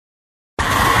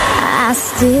I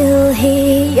still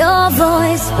hear your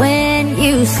voice when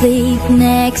you sleep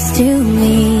next to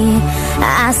me.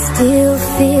 I still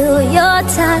feel your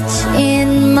touch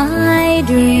in my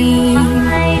dream.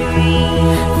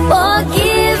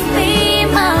 Forgive me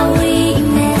my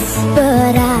weakness,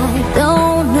 but I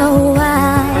don't know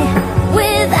why.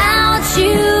 Without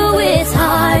you it's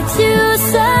hard to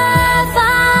survive.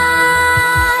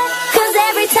 'Cause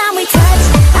every time we touch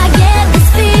I get this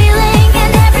feeling,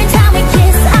 and every time we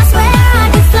kiss I swear I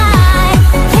could fly.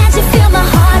 Can't you feel my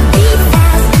heart beat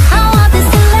fast? I want this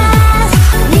to last,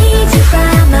 need you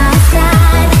by my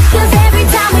side. 'Cause every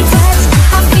time we touch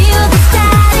I feel the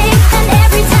static, and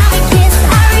every time we kiss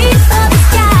I reach for the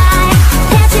sky.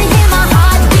 Can't you hear my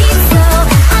heart beat so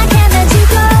I can't let you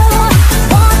go?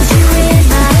 Want you in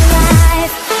my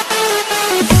life.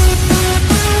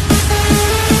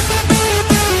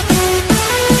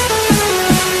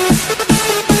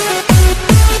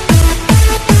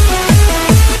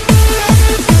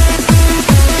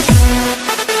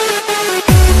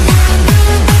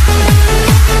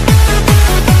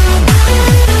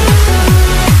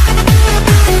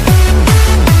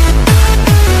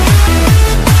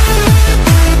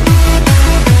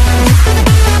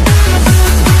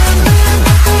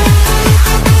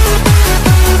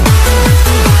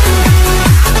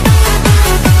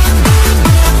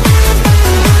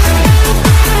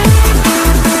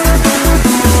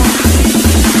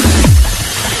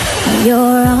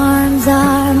 Your arms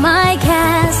are my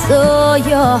castle,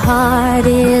 your heart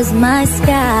is my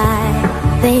sky.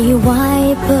 They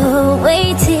wipe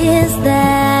away tears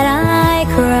that I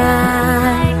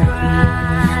cry.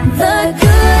 The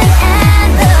good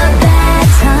and the bad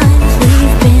times,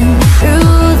 we've been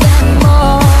through them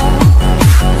all.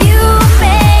 You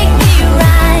make me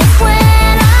rise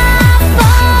when I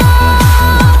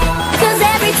fall. 'Cause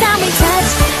every time we touch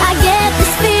I get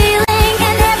this feeling,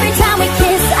 and every time we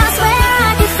kiss I swear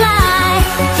I could fly.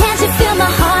 Can't you feel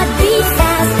my heart beat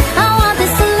fast? I want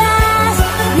this to last,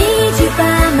 need you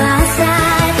by my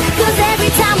side. 'Cause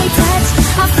every time we touch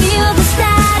I feel the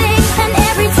static, and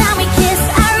every time we kiss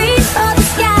I reach for the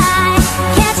sky.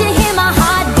 Can't you hear my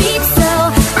heart beat so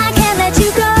I can't let you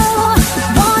go?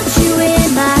 Want you in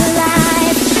my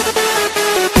life.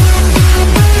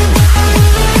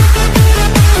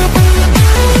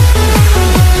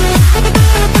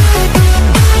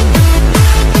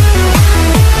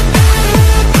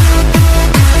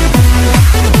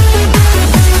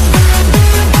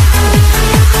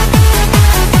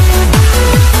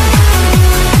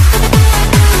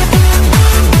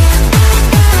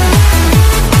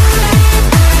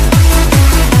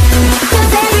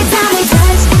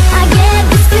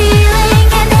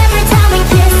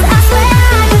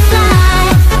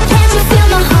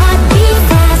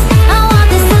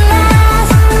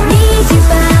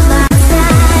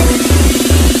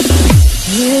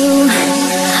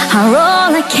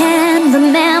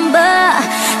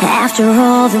 After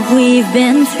all that we've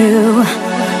been through,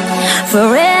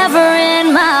 forever in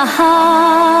my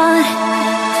heart.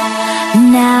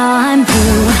 Now I'm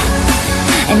through,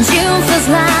 and June feels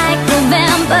like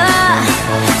November.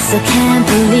 So can't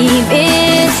believe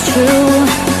it's true.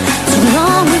 Too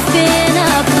long we've been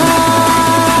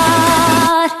apart.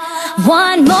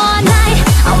 One more night,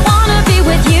 I wanna be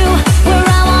with you, where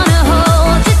I wanna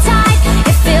hold you tight.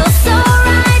 It feels so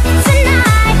right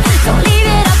tonight. Don't leave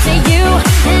it up to you,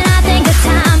 and I think the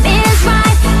time is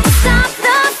right to stop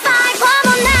the fight. One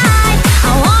more night,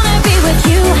 I wanna be with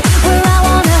you, where I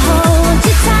wanna hold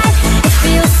you tight. It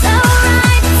feels so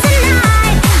right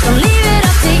tonight. Don't leave it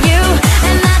up to you,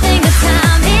 and I think the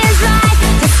time is right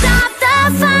to stop the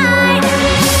fight.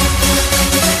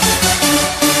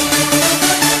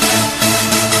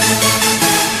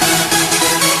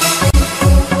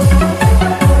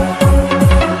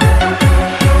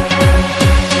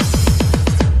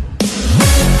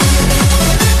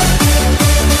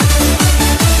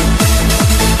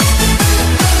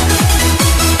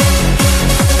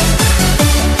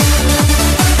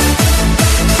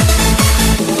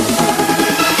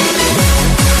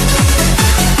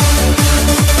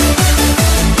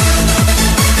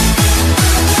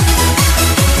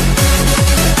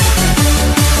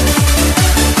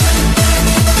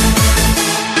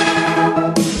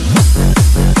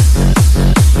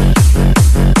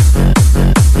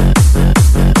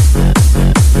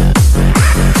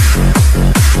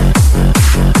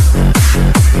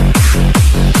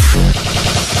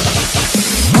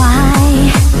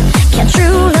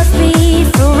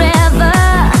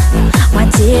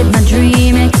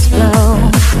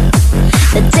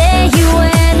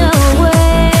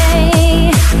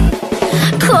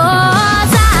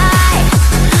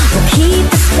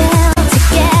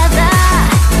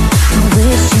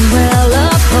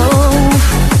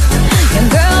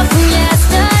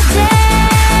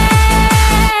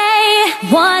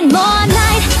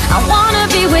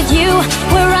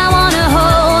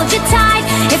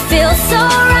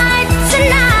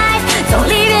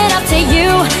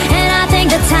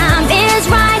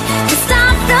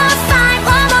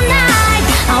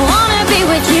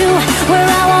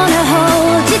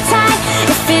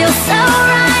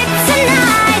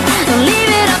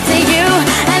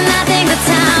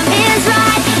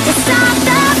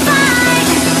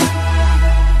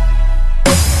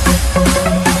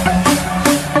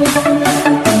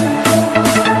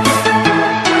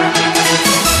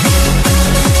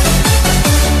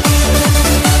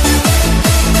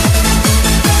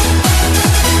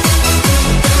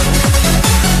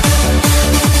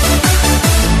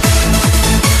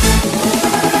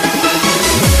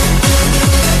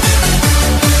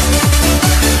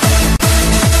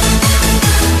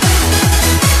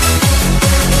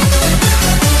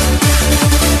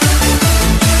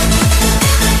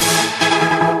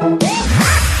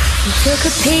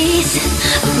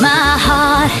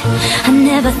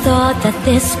 never thought that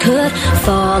this could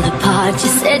fall apart. You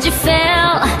said you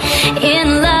fell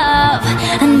in love,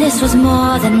 and this was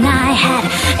more than I had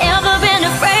ever been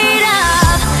afraid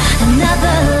of.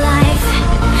 Another life,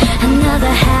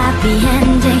 another happy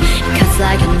ending. It cuts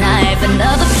like a knife.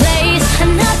 Another place,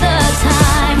 another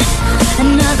time,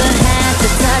 another hand to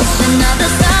touch, another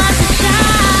sun to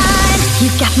shine. You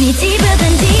got me deeper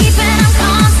than deep, and I'm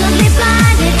constantly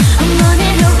blinded. I'm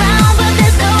running around, but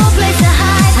there's no place to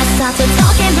hide. I start to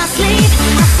talk in my sleep.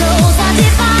 Our souls are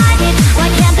divided. Why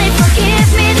can't they forgive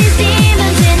me? These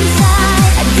demons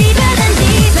inside. Deeper than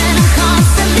deep, and I'm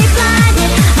constantly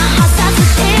blinded. My heart starts to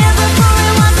shiver for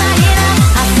it once I hear up.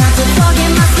 I start to talk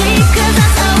in my sleep, 'cause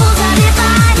our souls are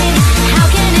divided. How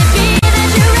can it be that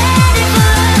you're ready for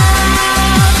love?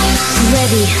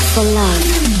 Ready for love.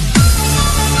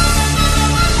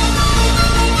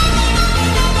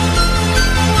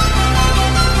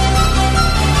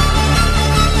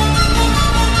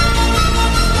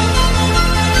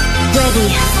 Ready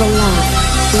for love,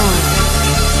 love,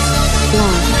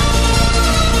 love,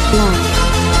 love,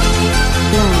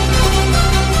 love,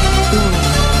 love,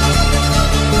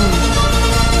 love.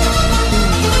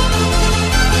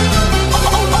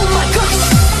 Oh my gosh!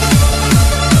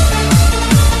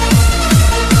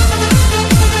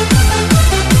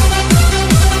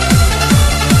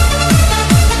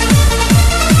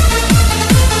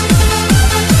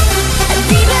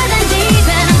 Deeper than deep,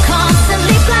 and I'm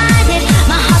constantly blinded.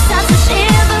 My heart starts to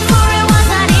shiver for it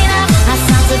once I need up. I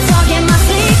start to talk in my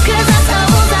sleep, 'cause our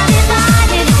souls are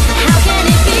divided. How can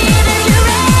it be that you're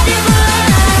ready for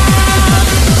love?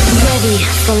 Ready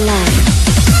for love.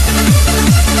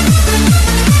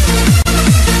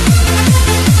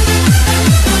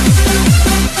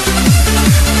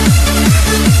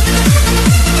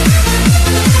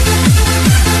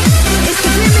 It's the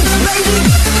remix, baby.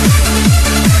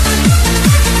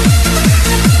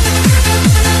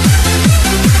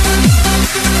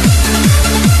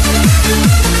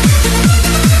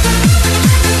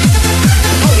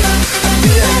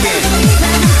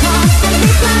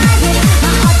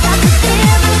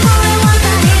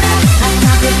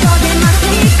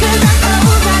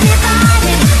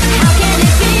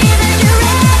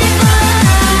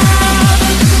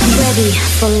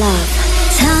 For love.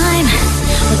 Time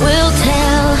will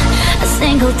tell. A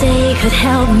single day could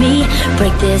help me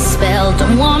break this spell.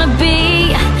 Don't wanna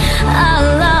be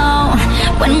alone.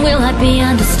 When will I be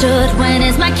understood? When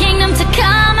is my kingdom to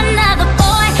come? Another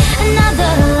boy,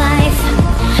 another life,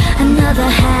 another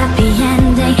happy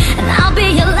ending, and I'll be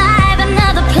alive.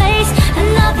 Another place,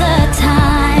 another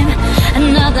time,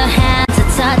 another hand to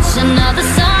touch, another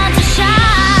sun to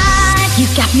shine. You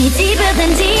got me deeper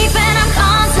than deep, and I'm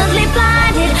constantly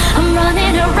blinded. I'm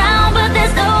running around, but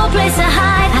there's no place to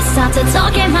hide. I start to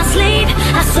talk in my sleep.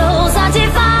 Our souls are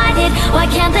divided. Why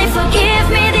can't they forgive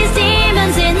me? These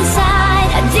demons inside.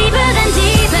 Deeper than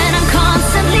deep, and I'm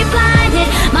constantly blinded.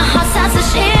 My heart starts to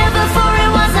shiver for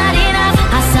it was not enough.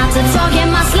 I start to talk in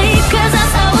my sleep, 'cause our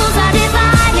souls are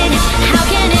divided. How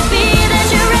can it be that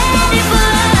you're ready for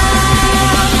love?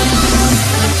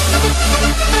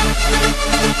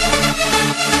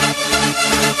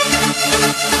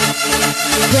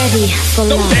 Ready for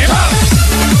love.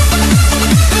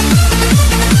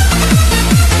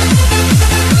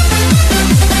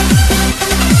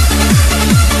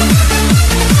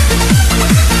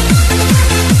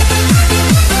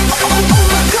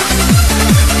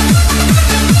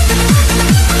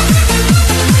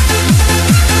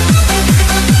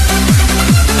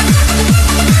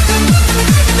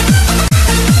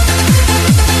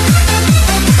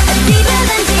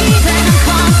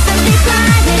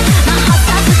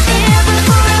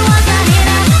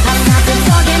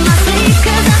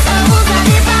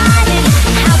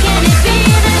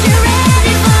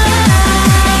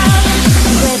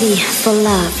 For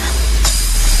love.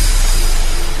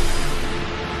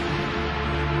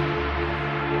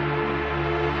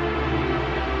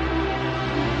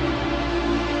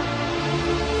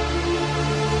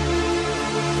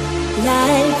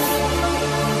 Life,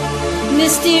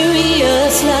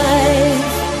 mysterious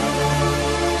life.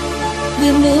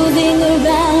 We're moving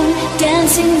around,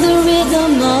 dancing the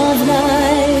rhythm of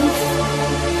life.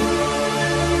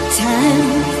 Time,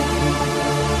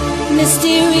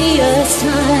 mysterious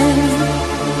time.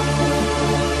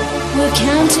 We're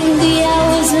counting the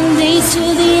hours and days to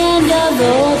the end of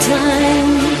all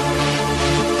time.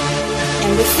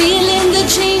 And we're feeling the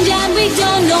change and we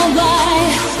don't know why.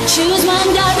 Choose one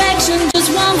direction, just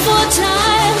one for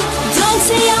time. Don't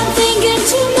say I'm thinking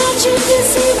too much, you can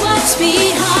see what's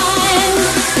behind.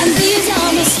 And these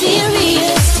are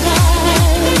mysterious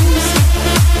times.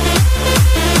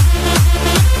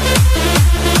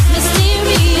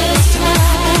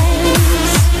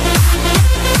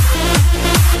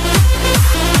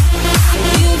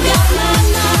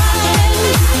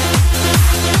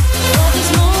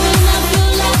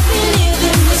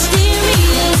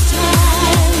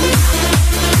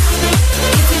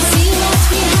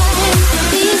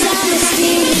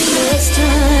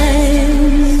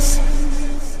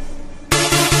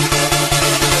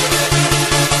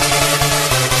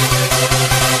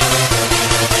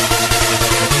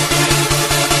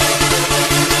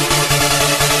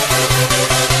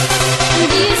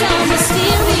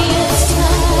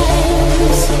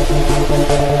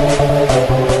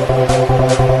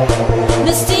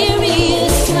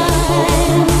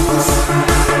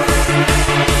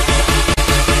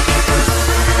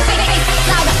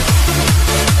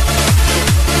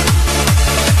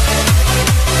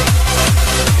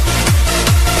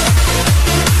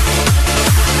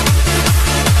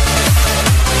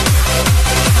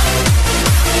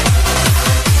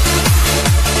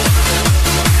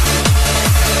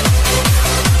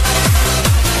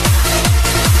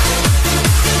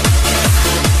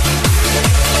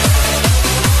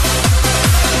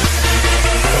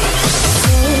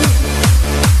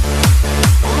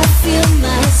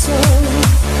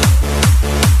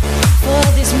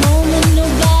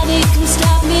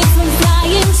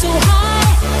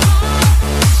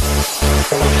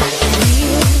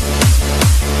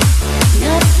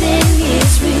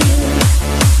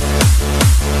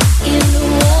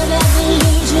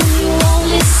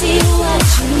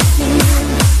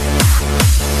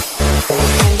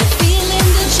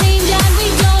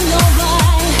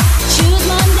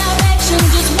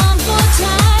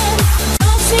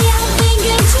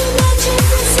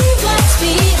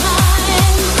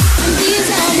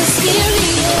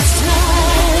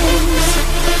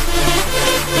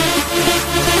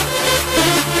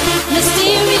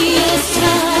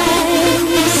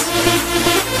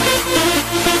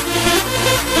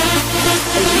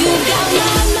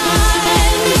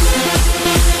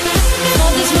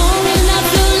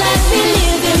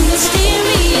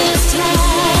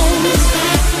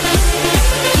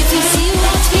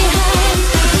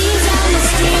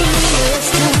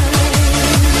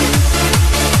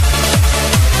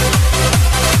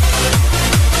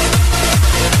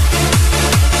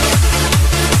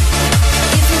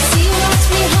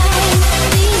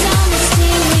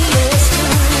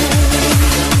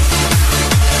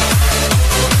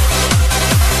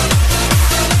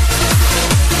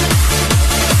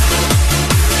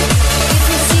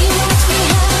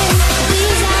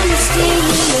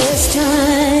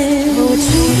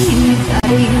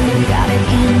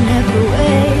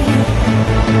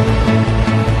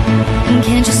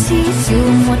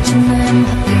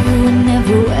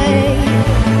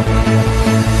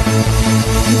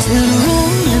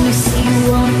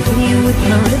 with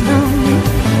my rhythm.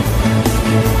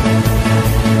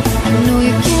 I know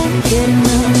you can't get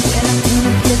enough when I come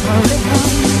up with my rhythm.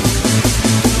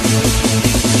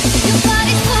 Your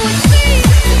body's so sweet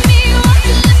to me, won't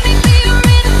you let me be your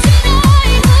rhythm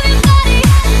tonight? Move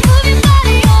your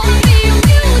body, all of me, your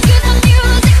music, use my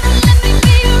music. Let me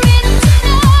be your rhythm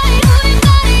tonight.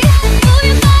 Move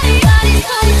your body, body's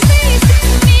so sweet to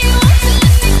me, won't you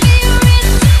let me be your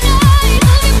rhythm tonight?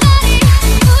 Move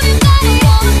your body,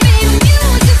 all of me, your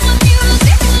music, use my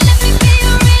music. Let me be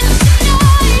your rhythm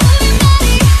tonight. Move your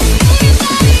body,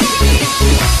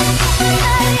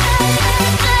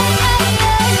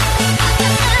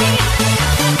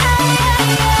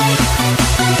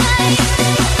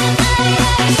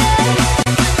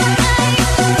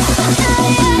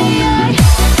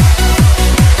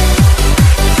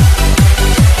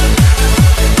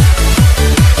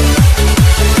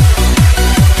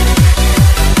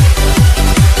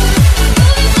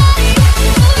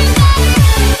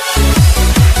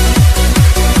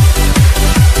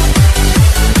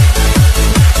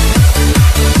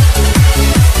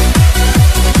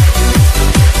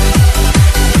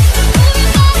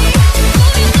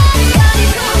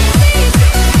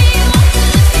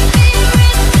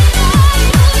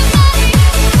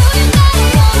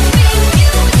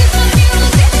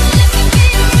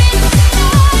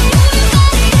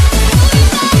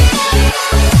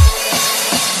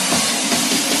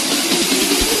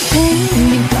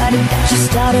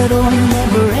 started or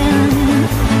never end.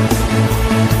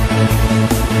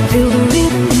 Feel the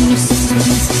rhythm in your system,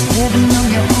 it's heaven on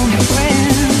your own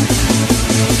friend.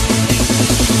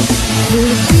 Feel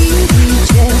the beat in your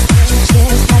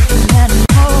chest like a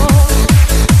animal.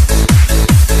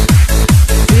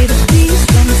 Feel the beast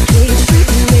on the stage, treat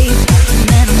the rave like an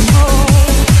animal.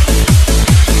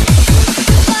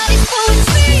 Body's so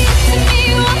sweet to me,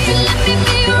 won't you let me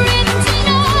be your rhythm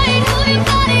tonight? Move your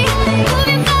body,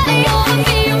 all of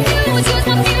me, your music, use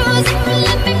my music.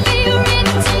 Let me be your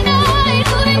rhythm tonight.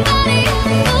 Move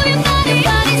your body,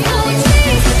 body's so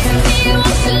sweet.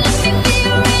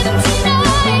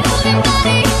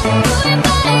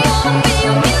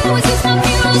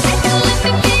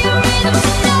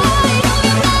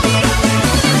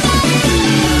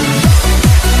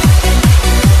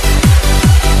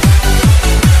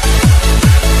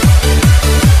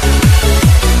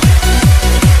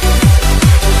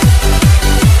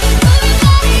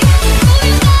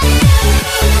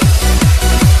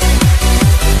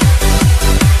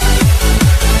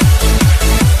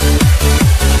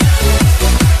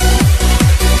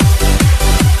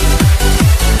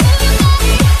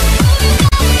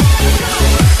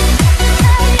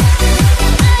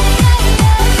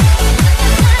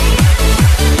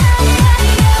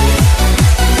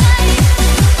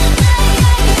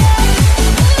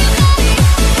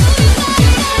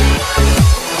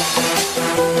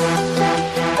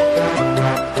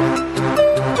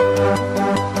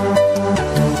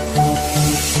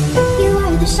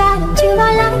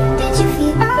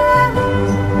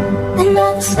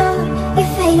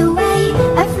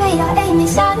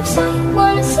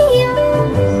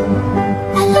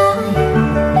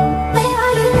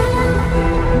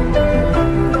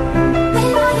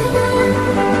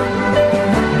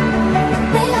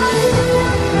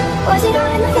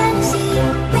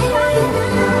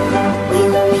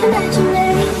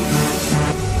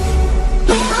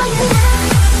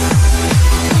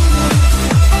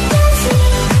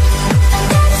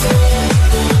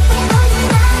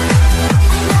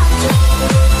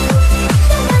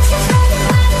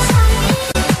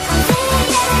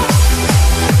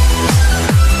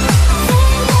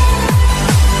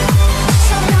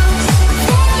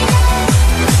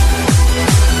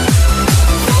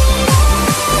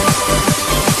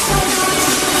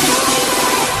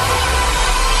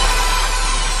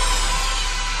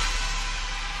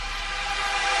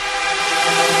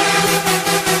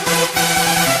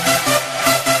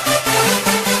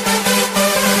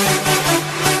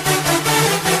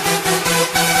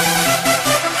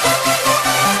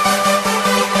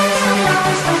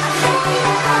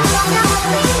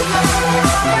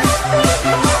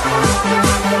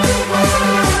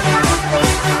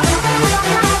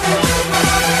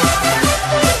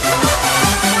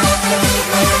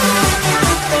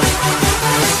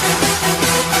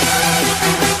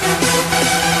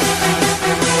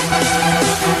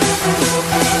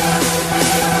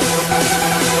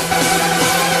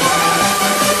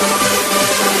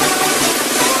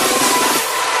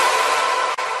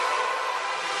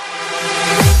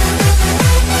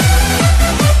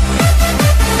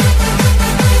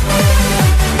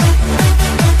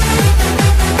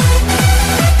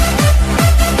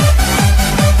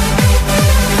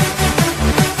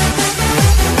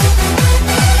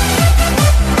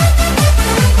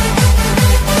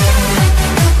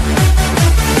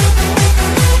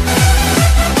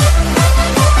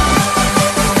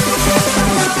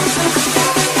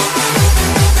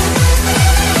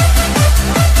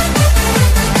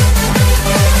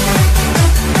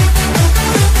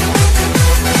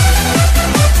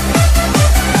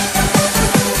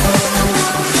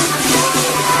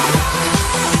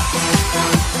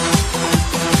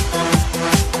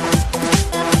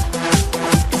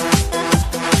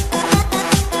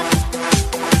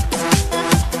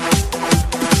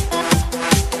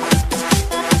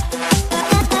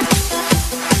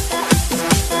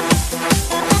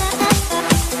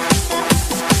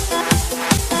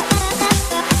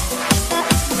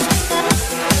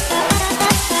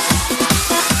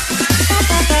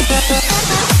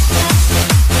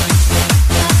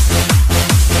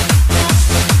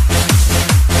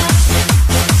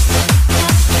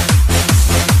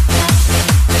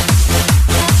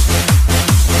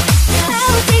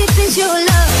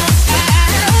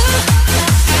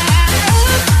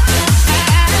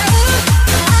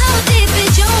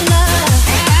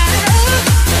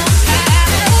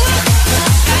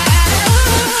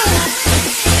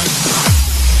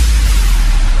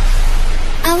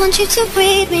 want you to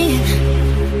breathe me.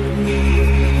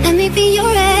 Let me be your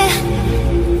air.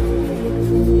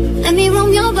 Let me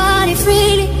roam your body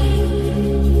freely.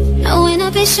 No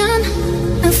inhibition,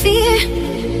 no fear.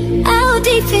 How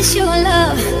deep is your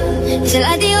love? Is it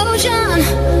like the ocean?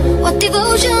 What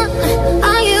devotion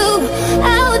are you?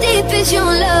 How deep is your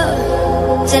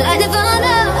love? Is it like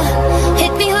Nirvana?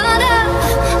 Hit me harder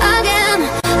again.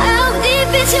 How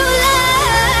deep is your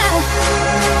love?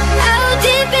 How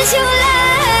deep is your love?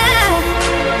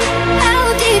 How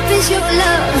deep is your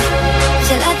love? Is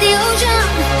it like the ocean?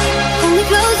 Pull me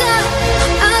closer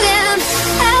again.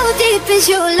 How deep is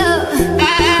your love?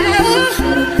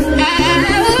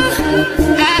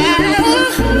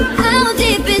 How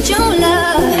deep is your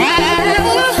love?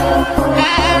 How deep is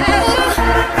your love?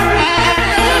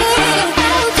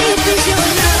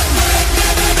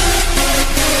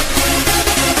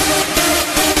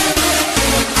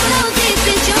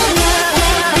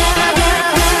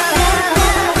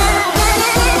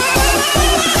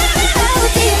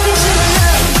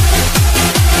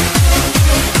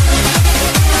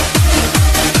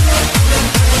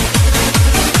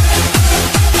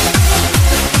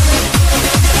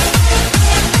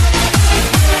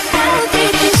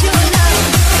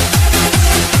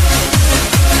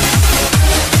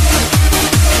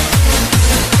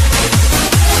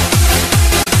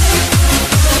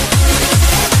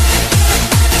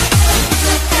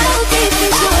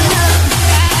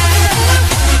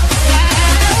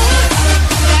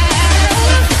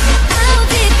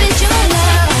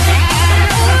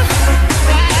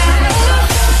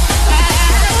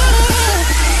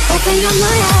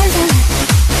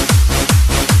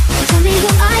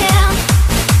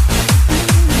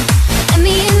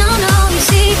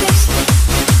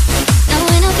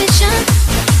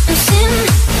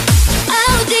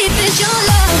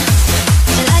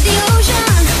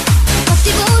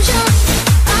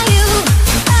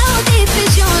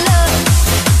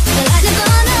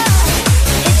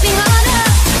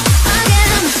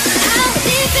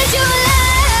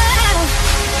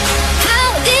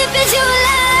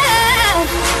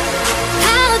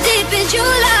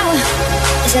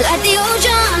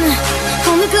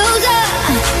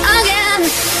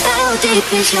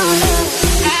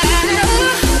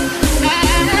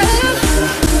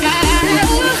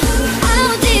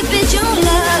 How deep is your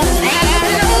love? How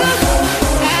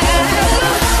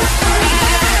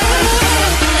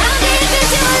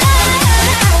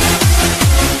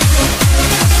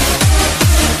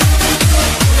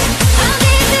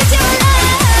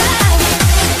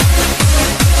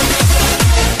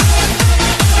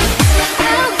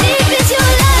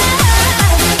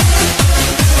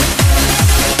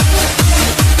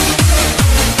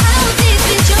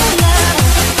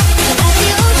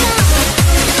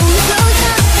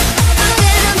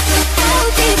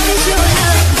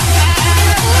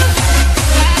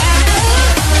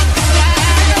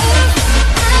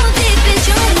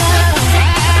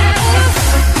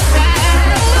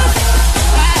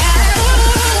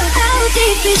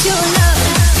deep is your love?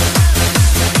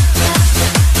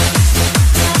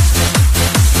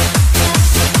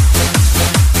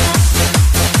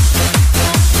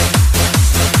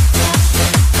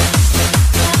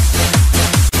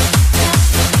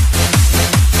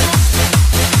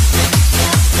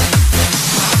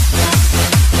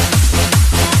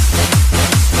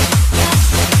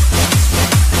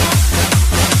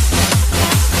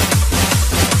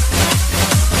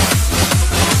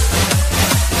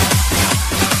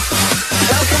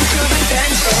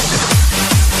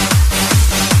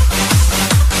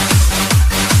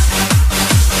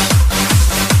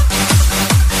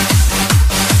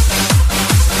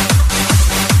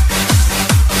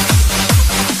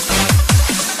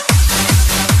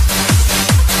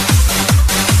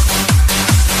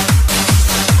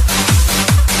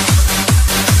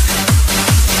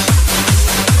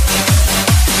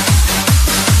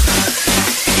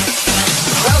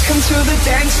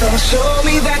 Show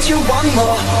me that you want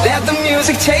more. Let the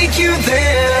music take you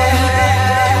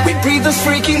there. We breathe those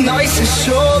freaking noises.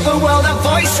 Show the world our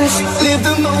voices. Live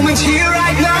the moment here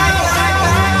right now.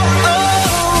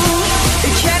 Oh,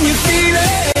 can you feel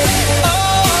it?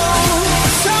 Oh,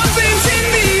 something's in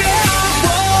the air.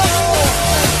 Whoa,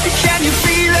 can you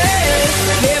feel it?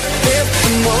 Live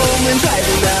the moment right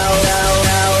now.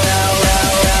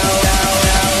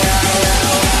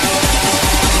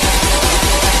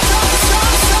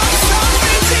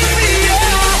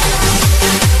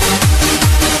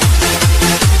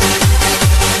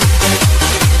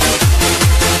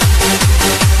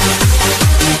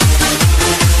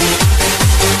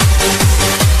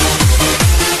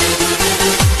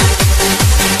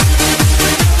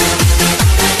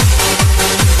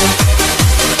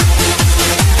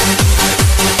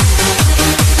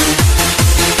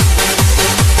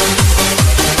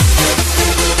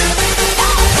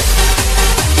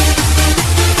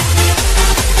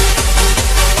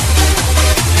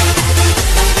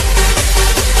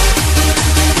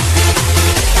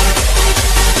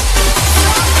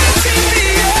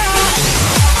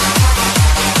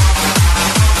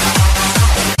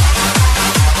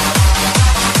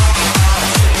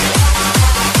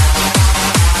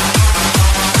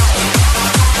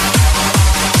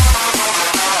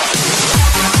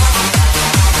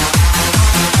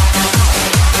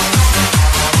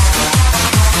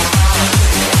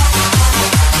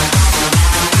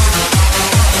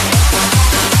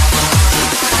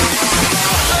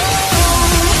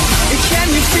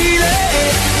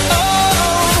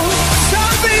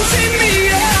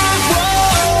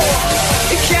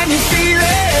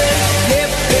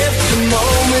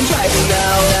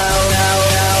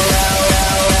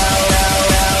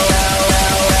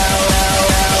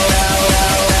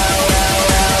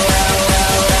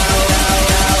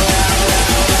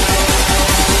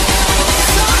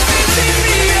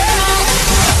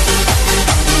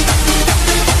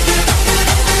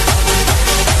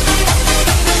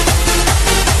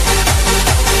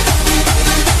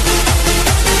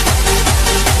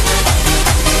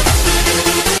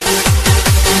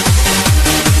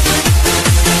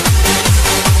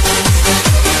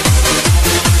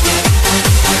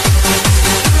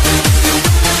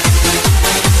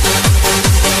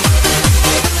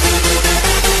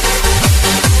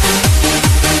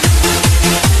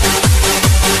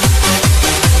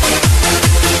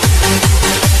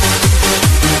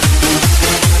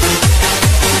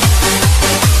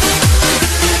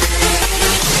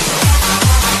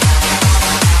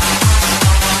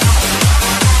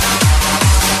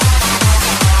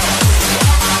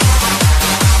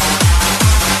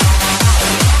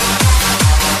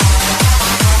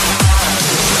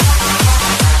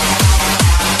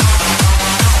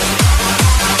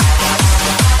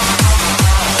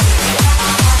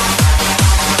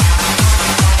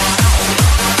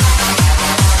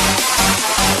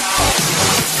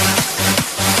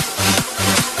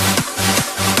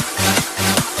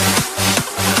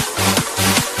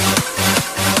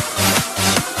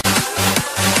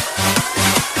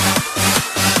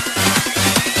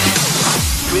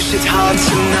 up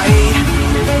tonight.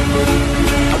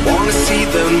 I wanna see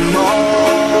the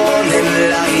morning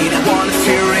light. I wanna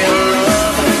feel real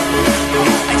love.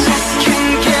 I just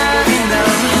can't get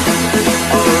enough.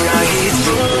 Alright.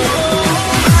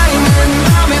 I'm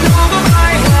coming over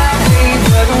my head,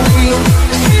 but we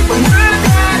sleep when we're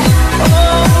dead.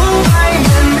 Oh, I'm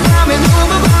coming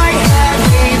over my head,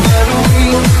 but we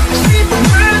sleep when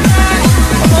we're dead.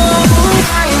 Oh,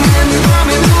 I'm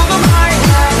coming over my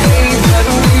head, but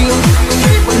we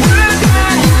sleep when we're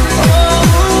dead.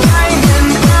 Oh, I'm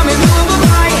coming over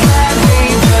my head,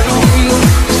 but we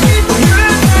sleep.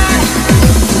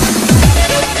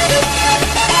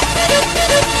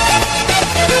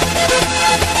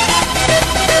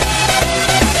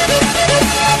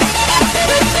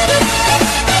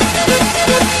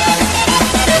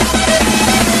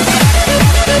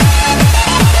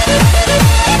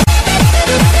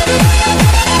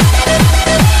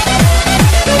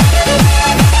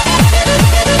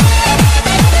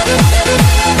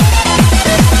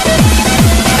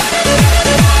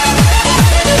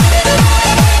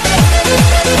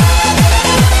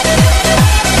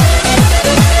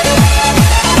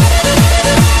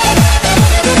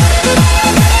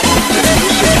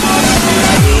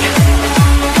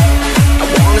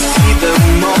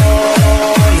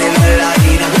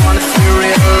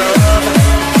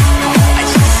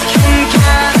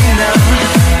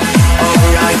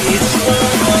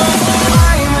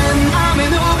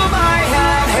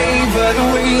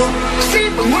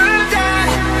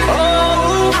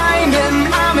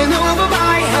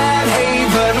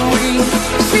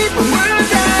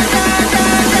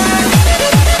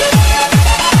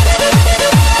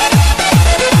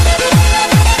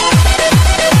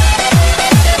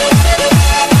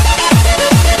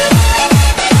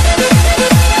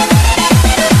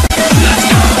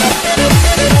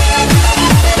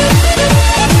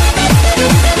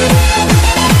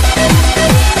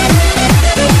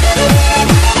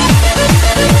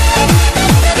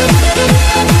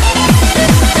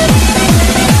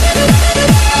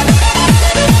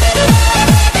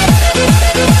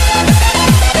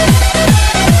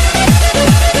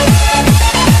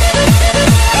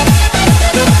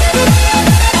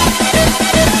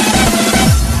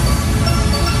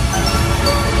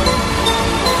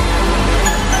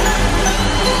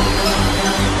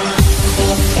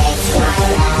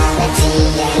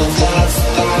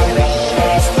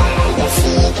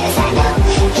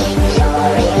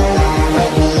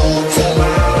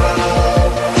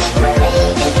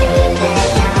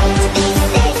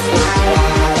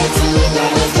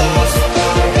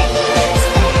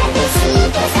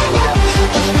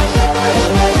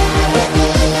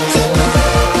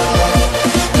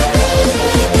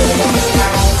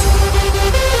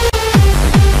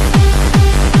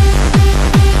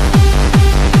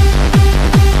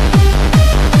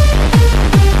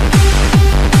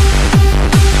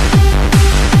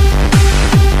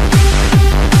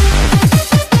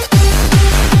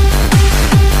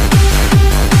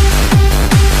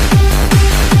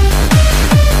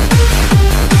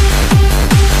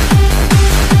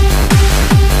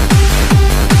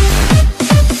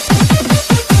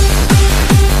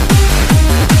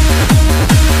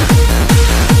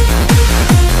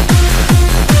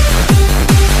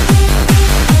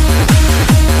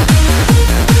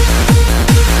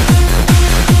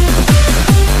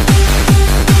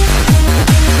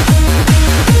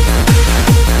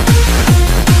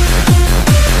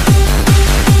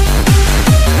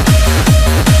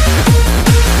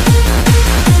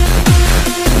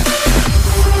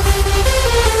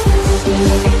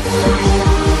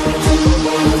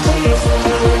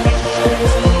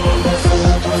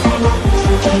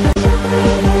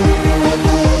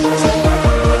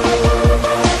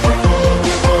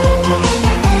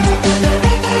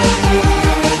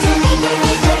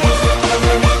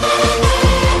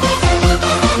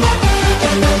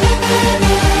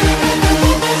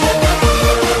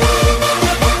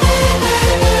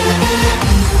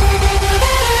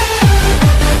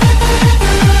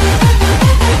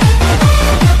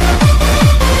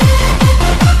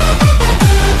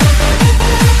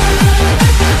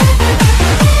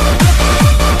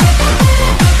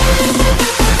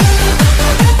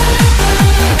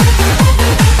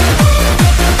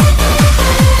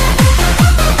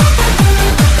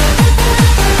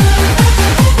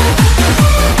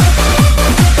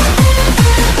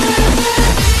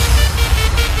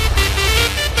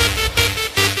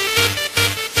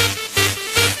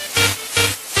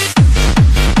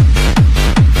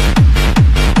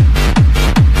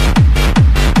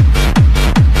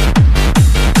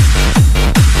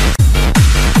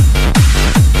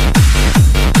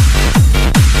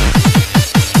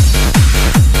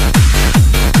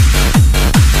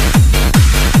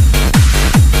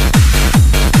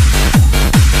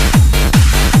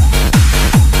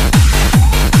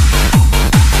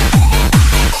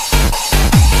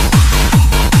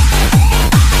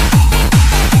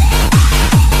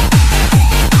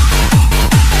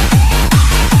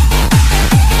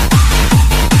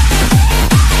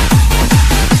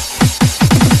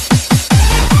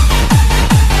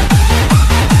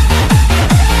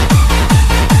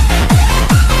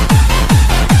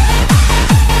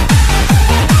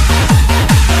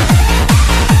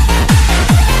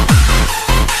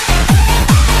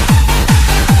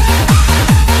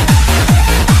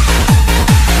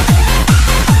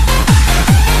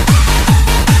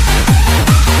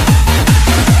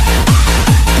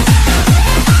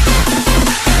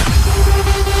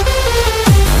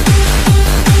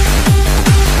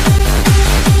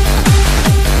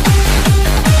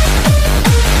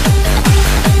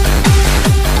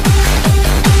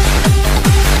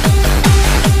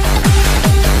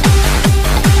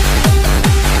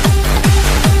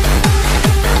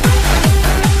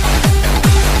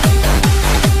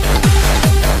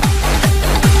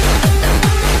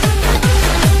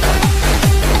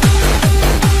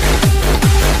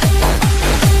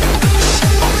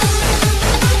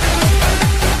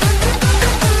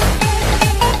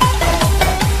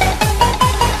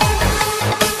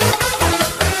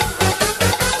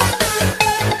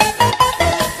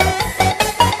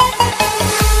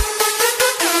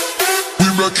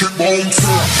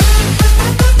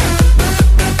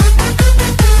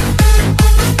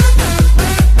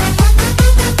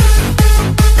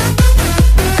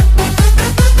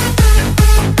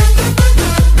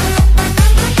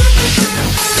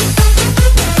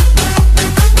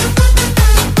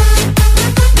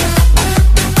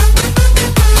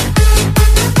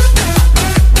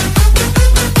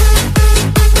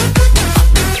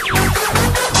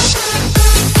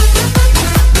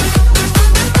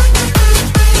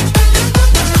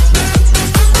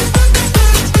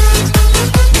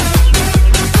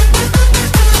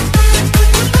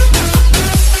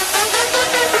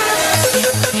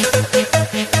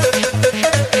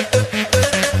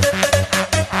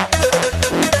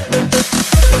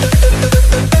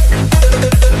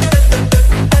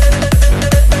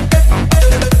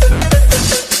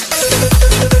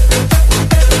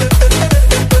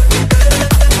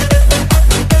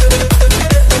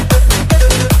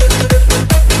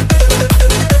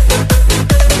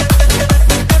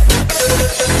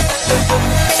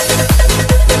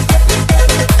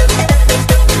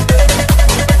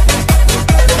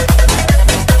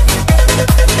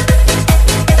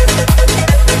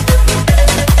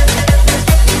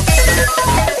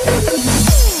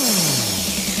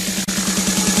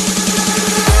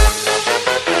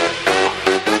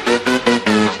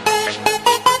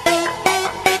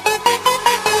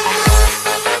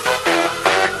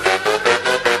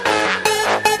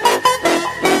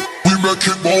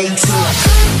 keep on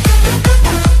turning.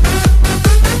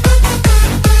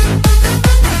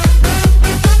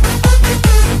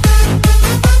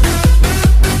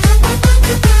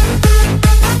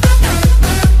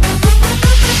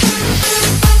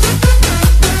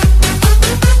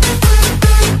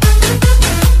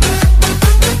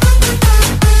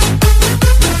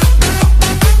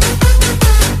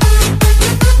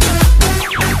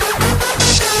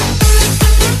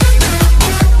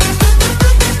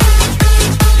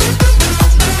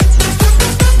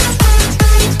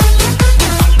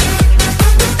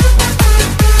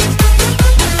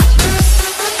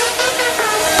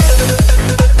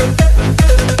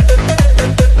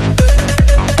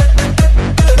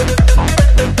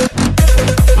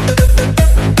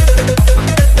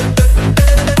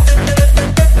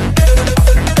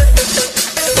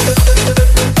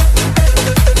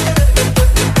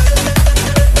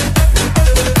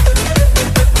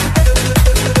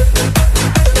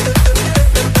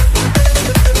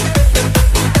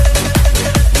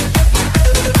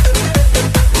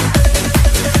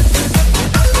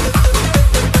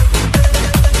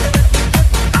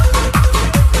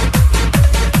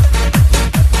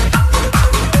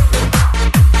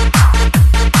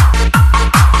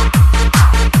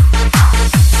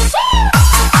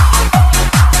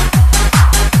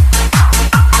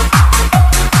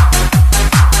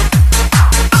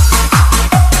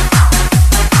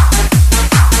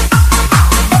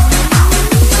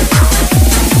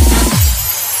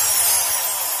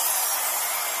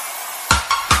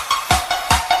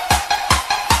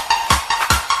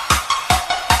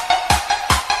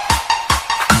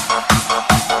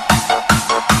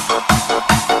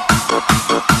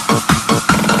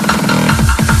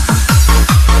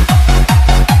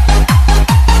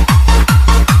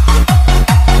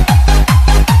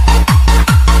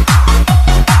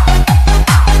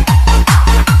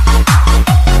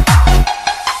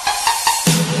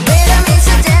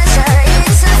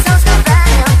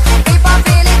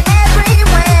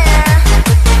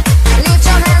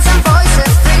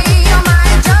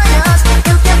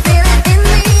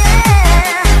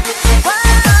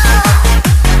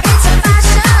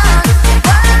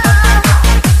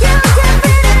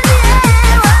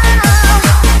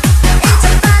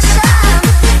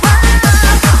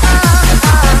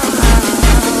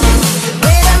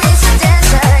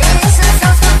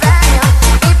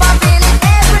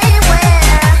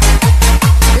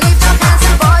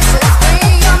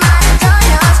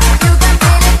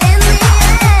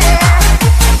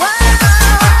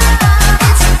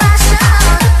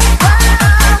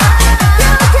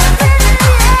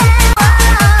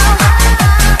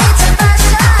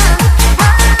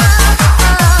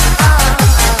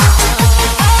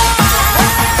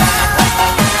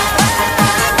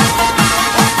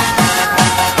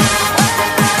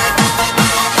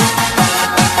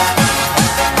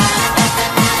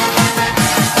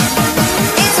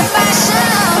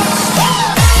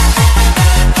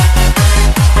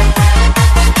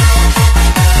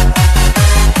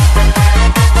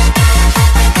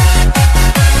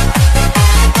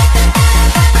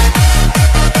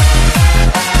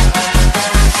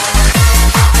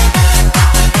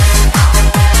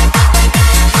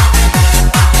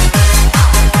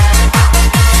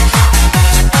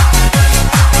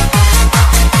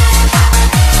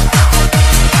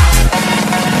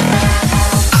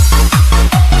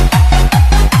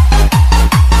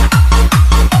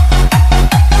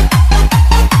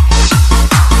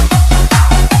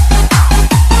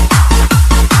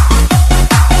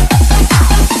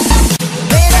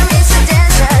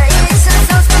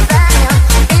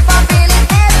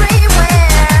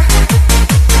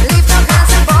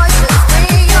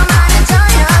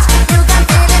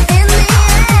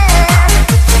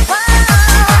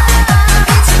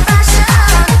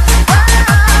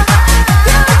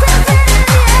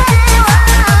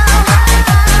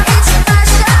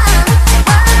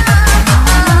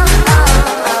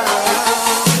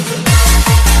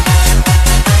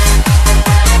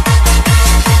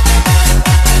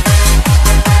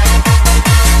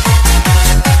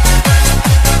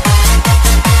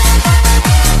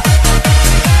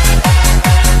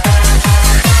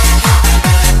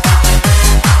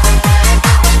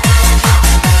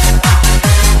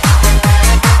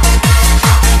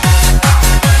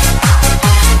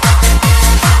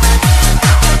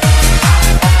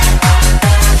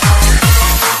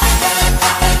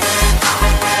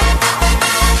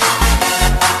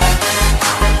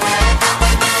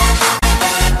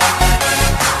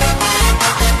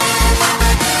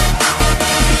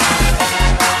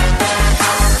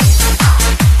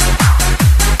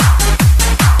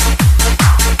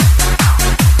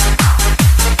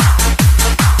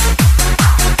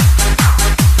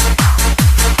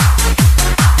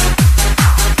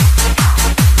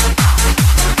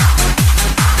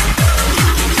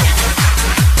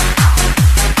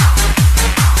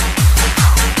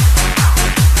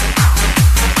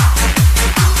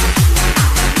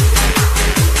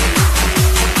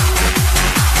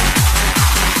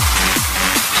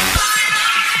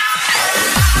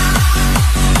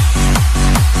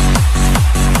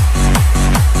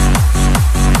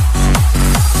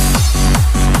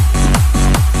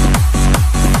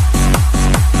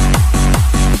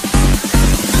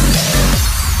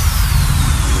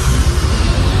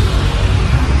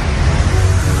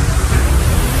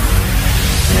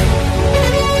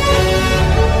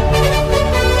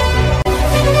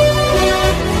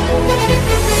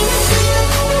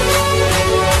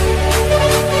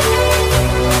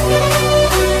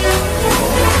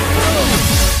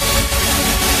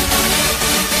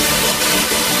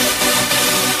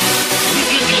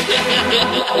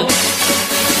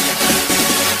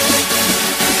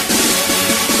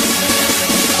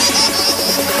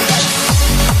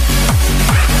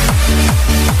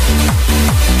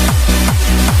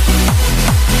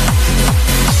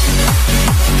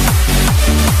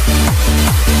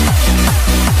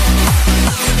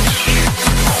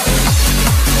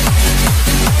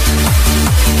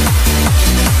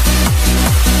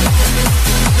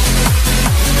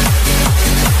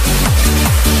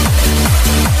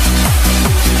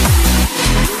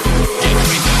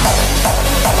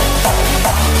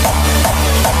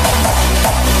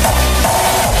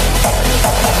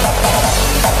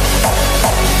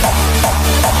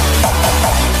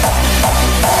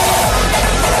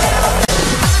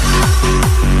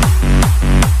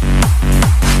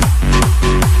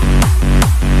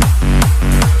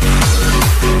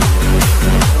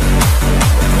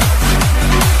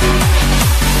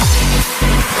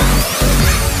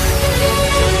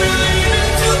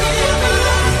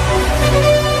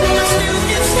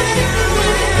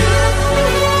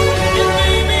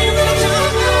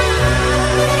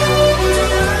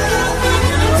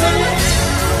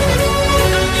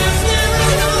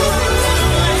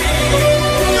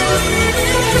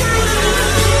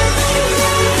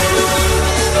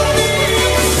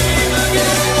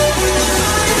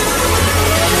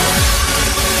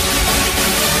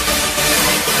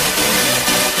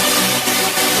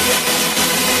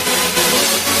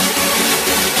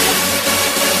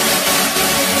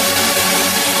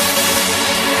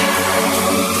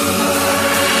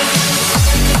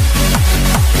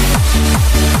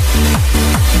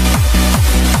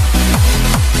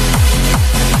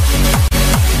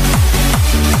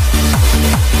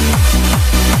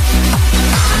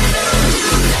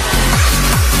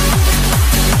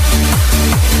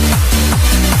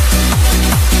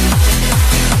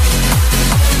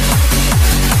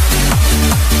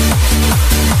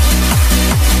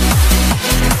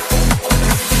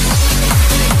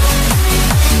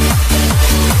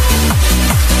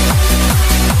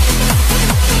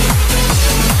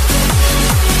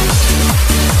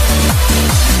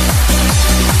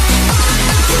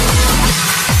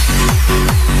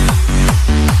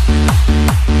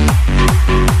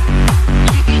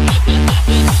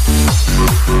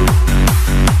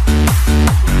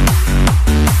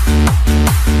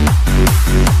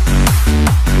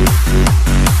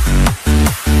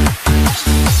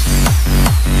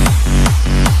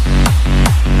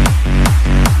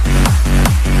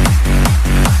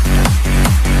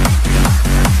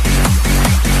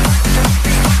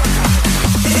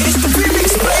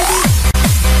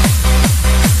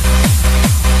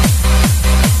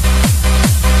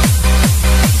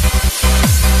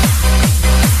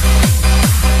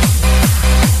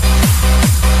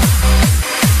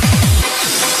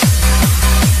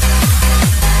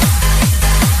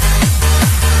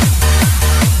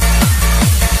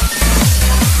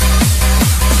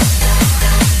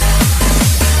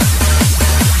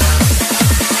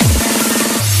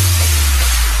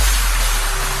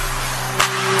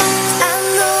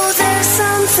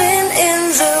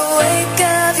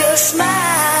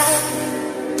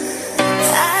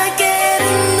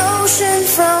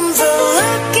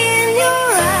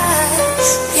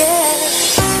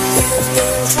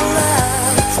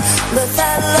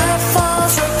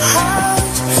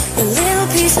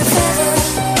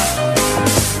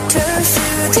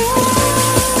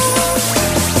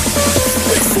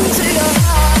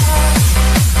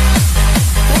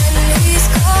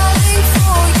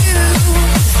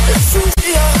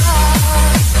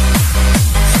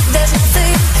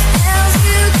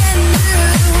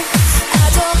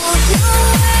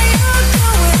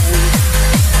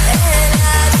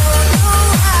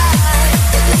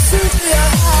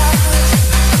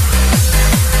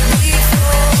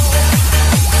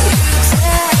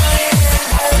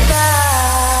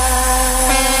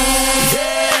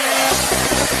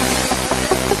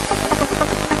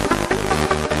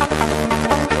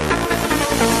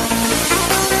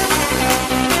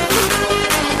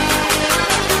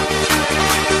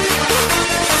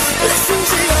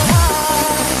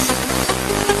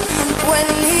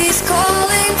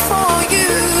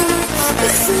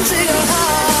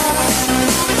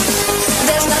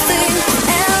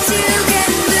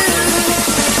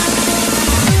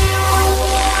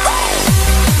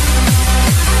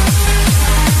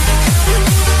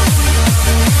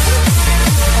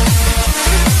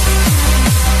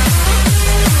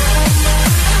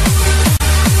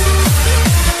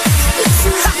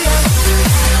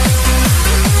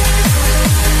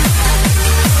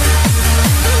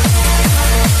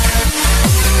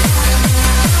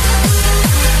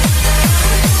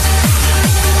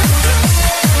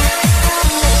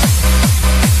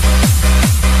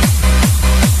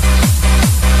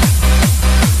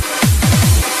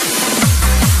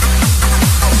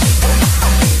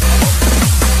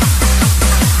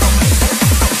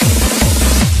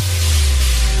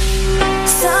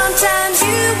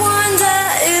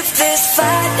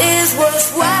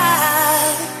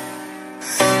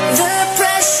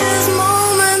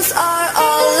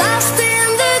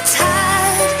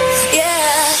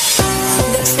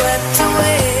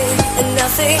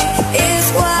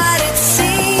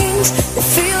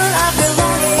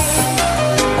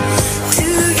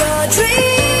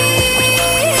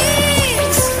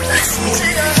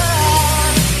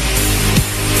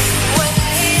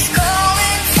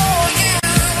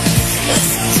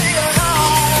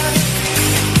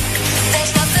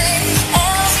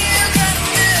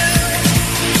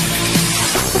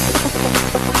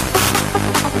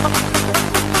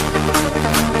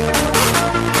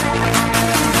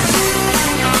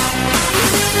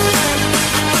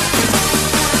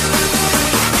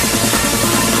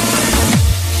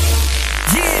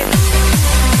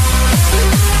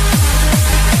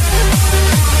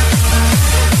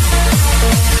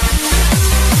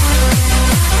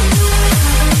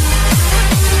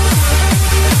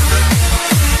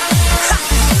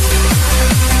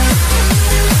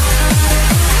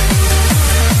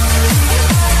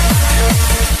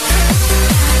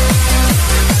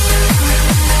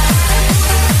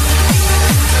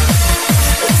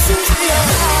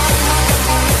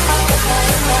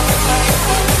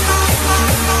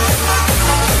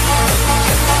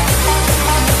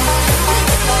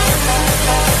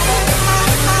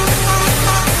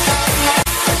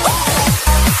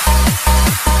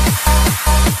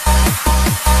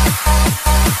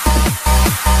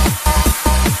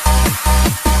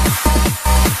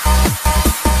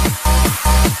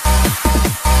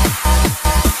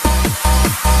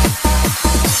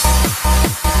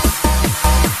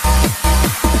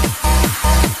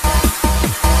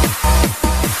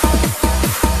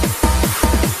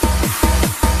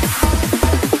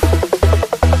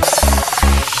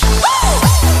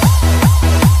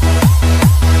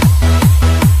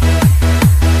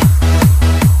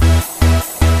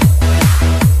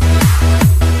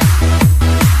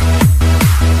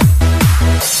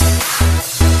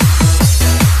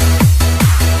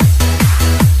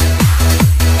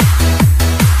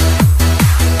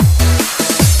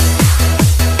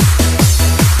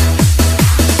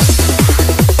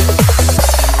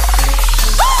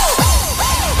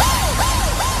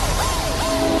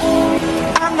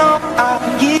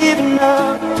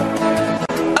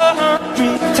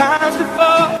 times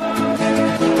before,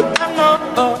 but I know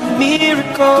a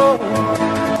miracle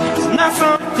is not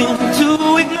something to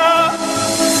ignore.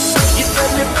 You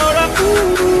take me for a fool.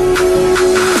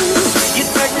 You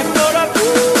take me for a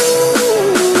fool.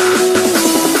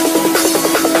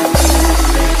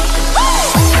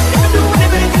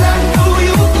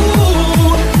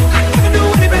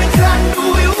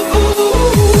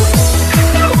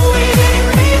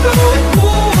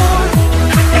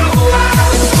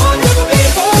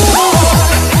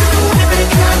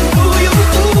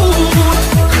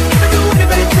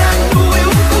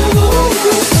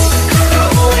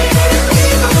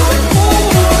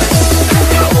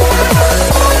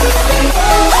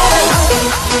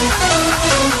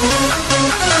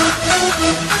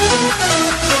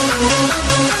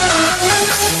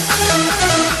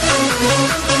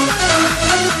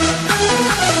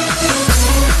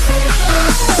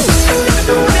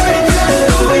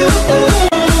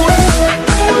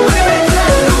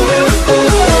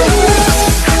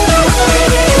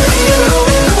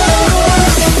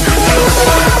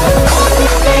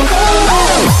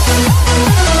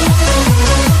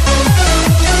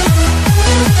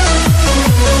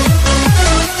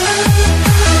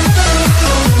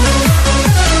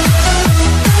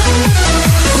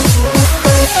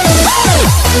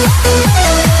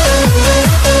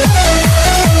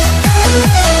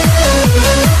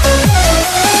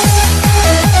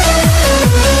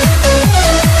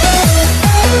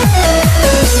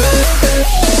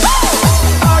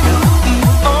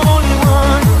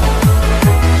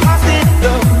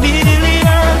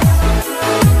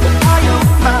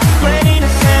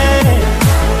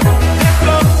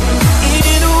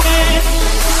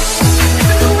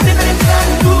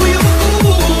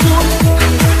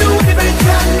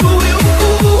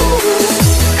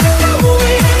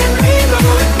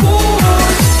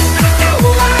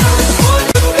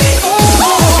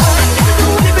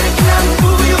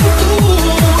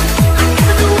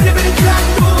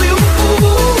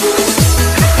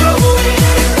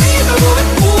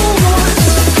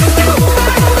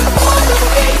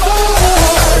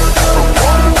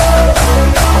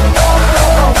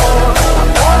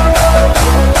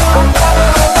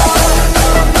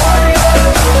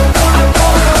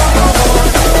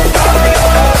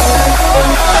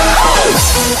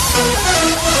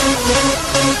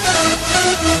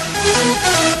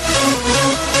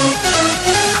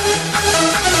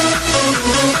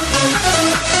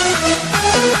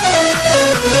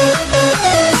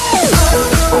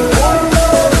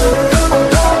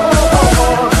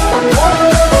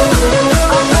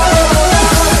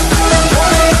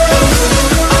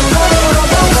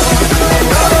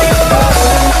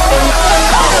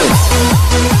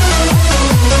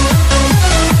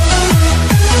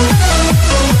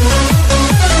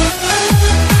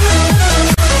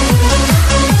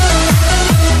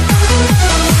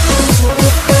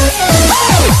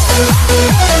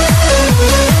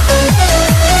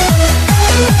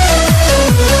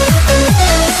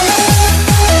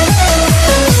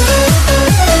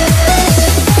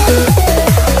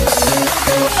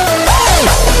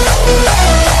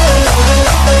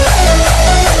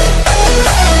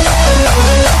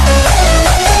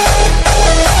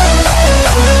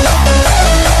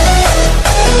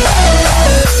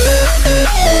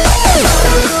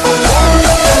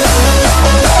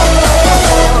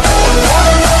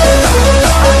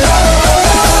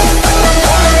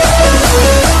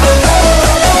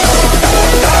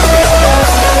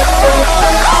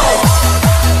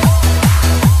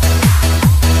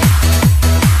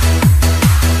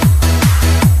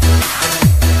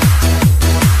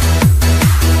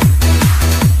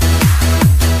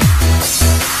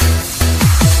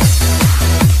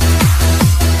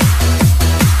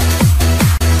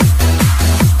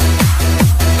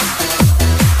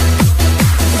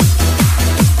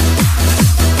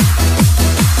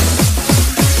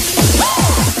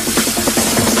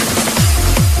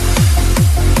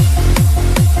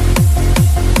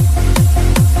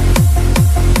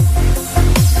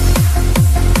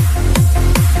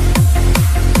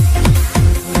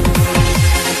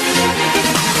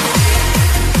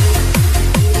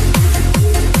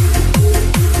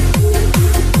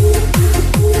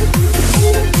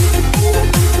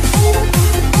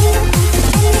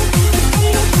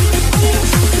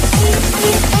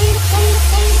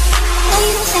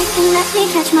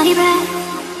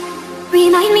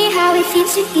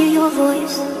 to hear your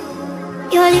voice.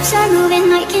 Your lips are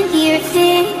moving, I can hear it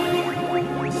sing.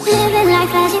 Living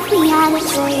life as if we had a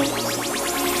choice.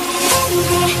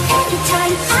 Anywhere,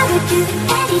 anytime, I would do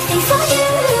anything for you.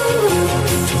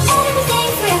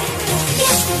 Everything forever.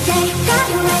 Yesterday got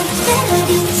away,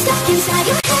 melody stuck inside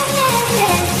your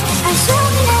head.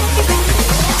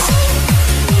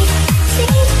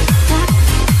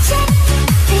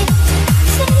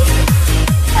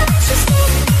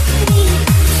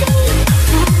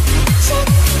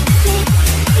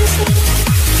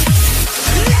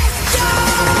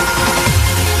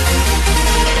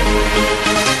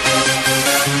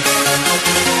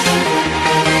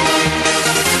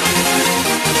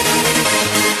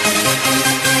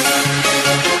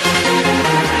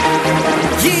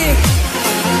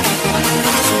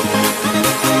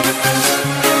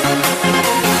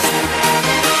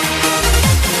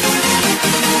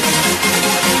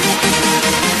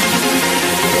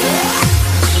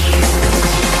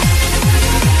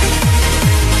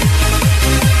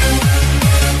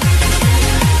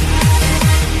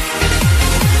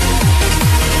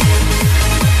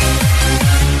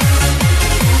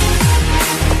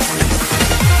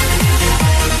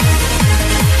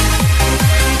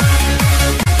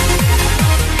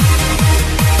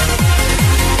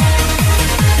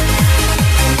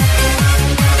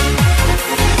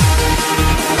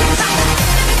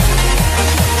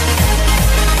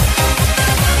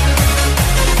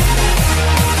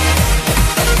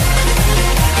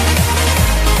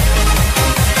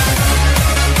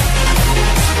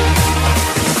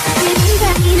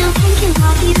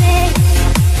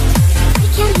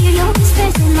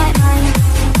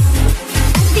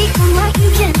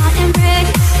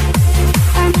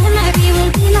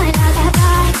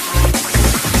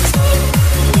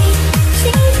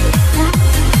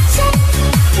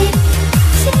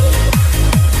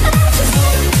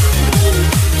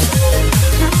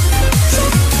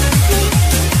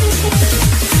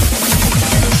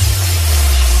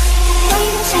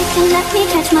 me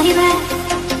catch my breath.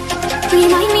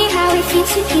 Remind me how it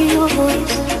feels to hear your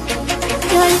voice.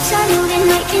 Your lips are moving,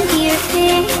 I can hear it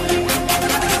clear.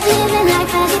 Living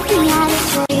life as if we had a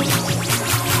choice.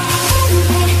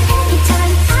 Anywhere,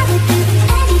 anytime, I would do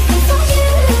anything for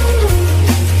you.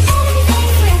 Anything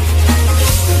for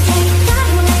yesterday, got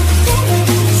away,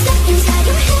 baby, stuck inside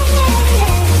your head.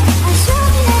 I saw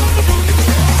you never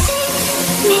see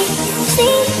me,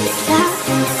 see that,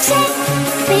 say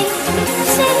me,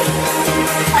 say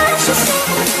what you say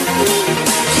me,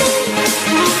 see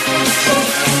that, say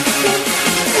me.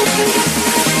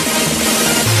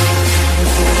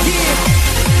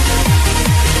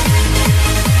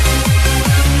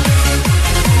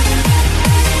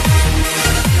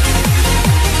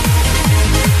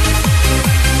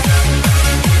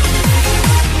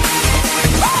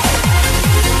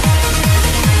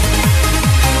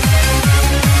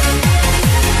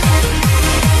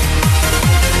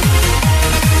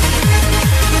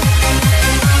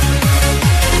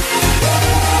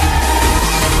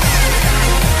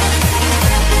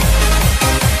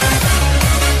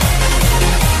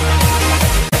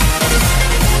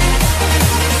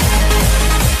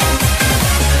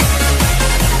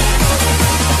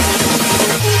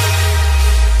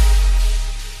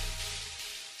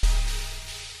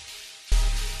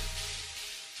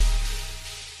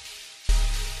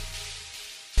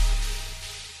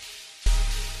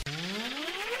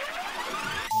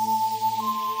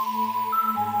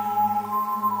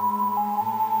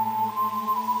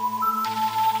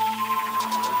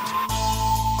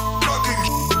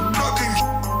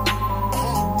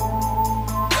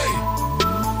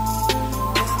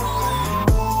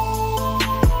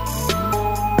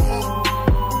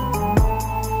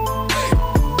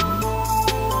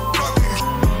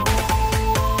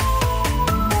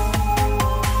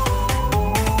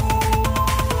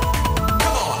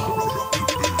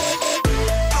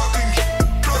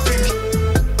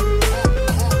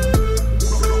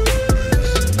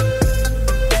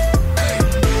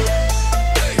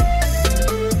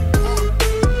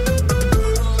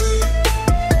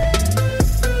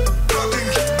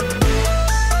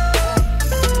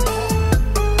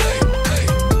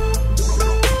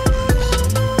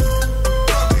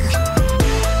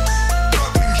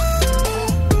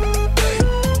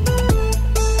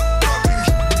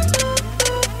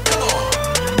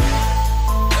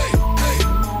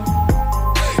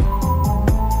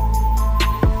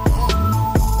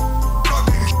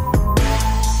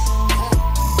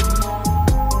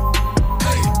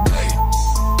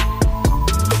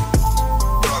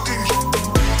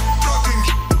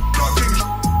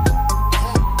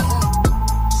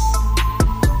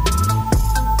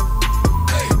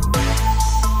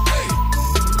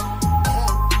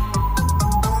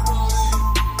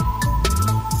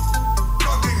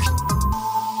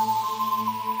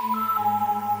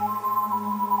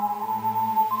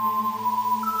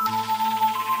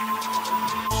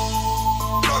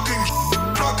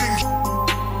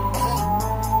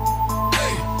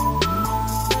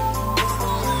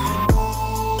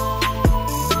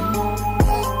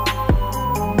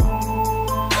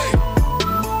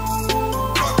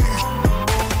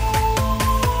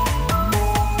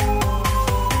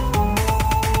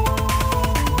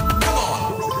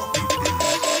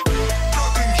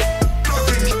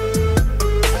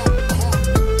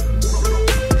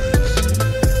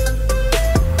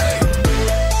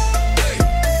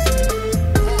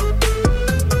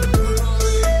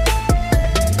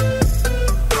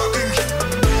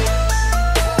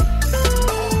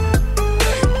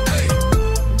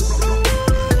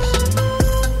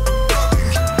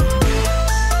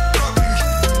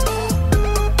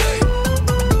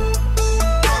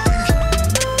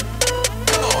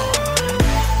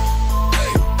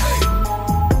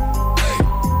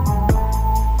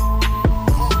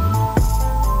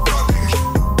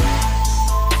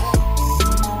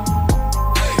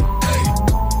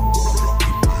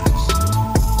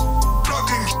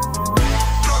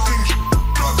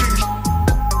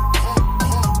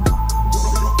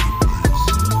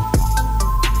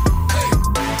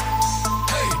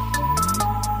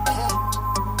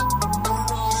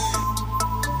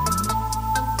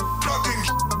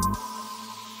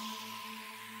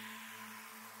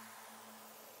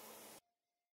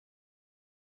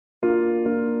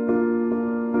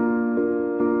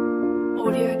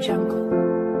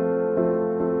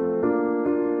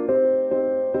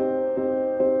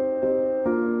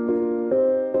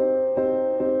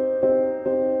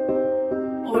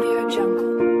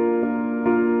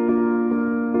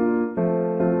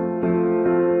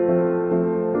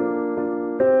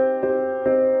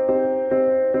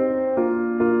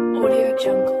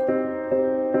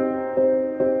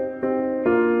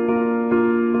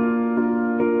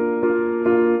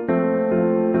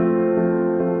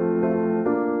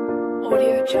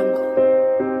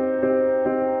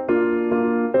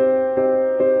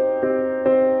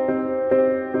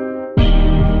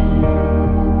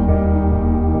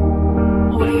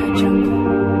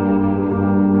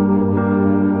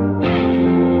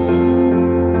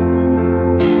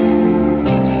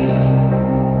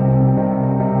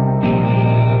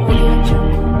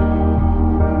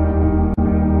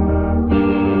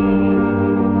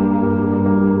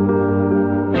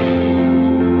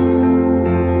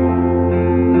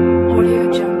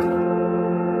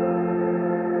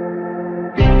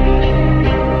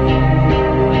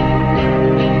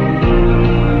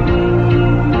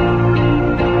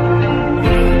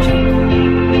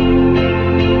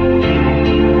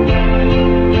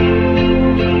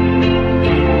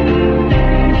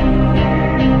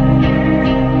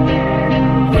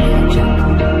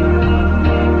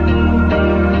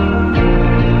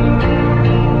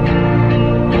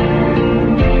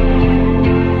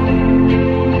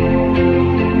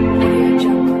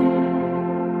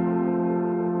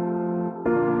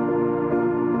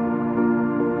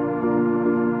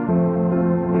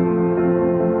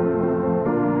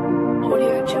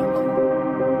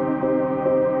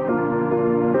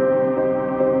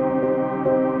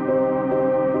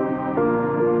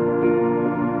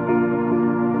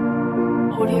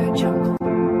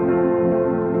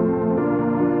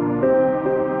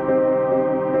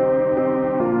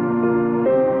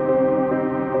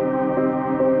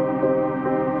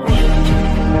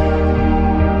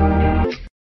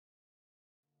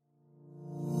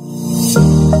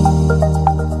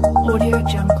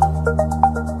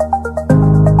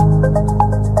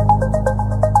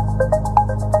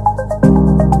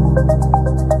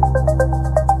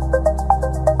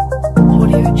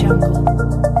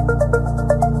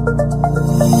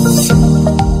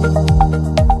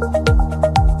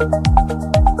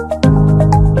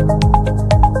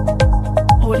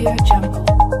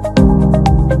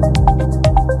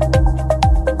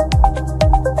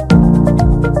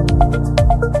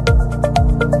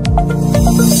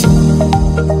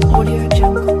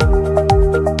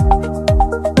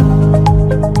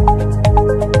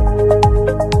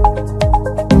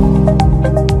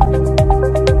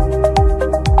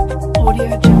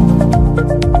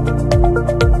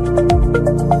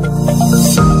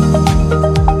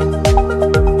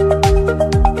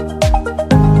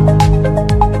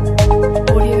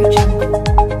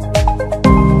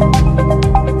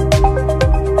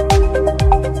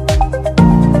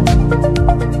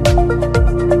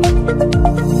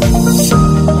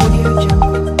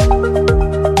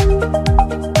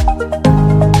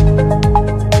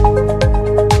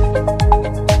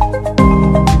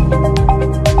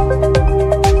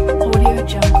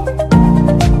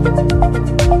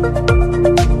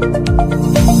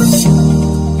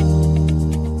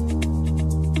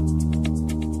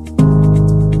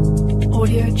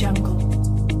 Audio Jungle.